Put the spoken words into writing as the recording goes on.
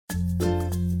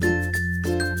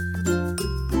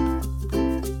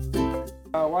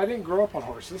Well, I didn't grow up on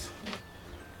horses.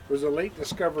 It was a late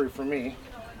discovery for me,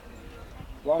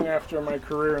 long after my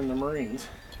career in the Marines.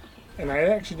 And I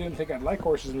actually didn't think I'd like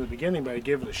horses in the beginning, but I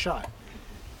gave it a shot.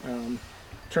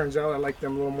 Turns out I like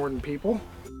them a little more than people.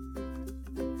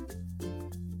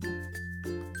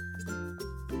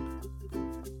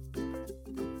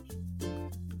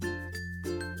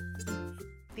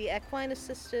 The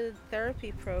equine-assisted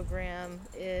therapy program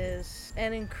is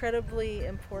an incredibly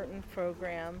important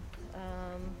program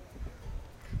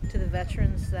to the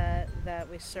veterans that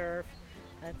we serve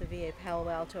at the VA Palo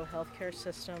Alto healthcare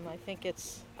system. I think it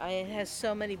has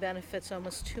so many benefits,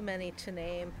 almost too many to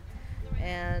name,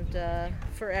 and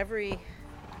for every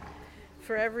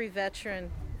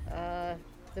veteran,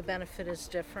 the benefit is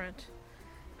different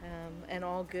and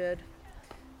all good.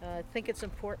 I think it's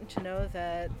important to know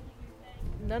that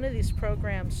none of these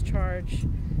programs charge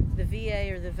the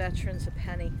VA or the veterans a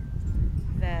penny,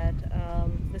 that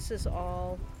this is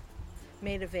all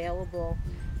made available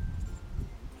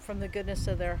from the goodness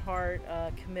of their heart,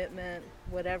 commitment,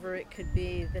 whatever it could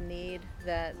be, the need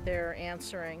that they're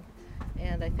answering.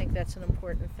 And I think that's an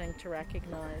important thing to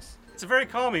recognize. It's very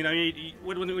calming. I mean,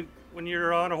 when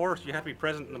you're on a horse, you have to be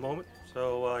present in the moment.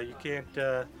 So you can't,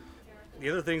 the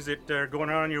other things that are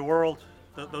going on in your world,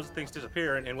 those things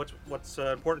disappear, and what's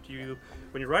important to you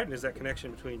when you're riding is that connection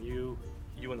between you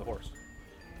and the horse,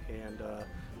 and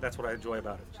that's what I enjoy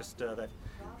about it. Just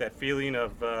that feeling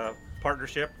of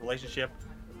partnership, relationship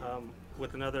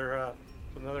with another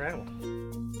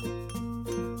animal.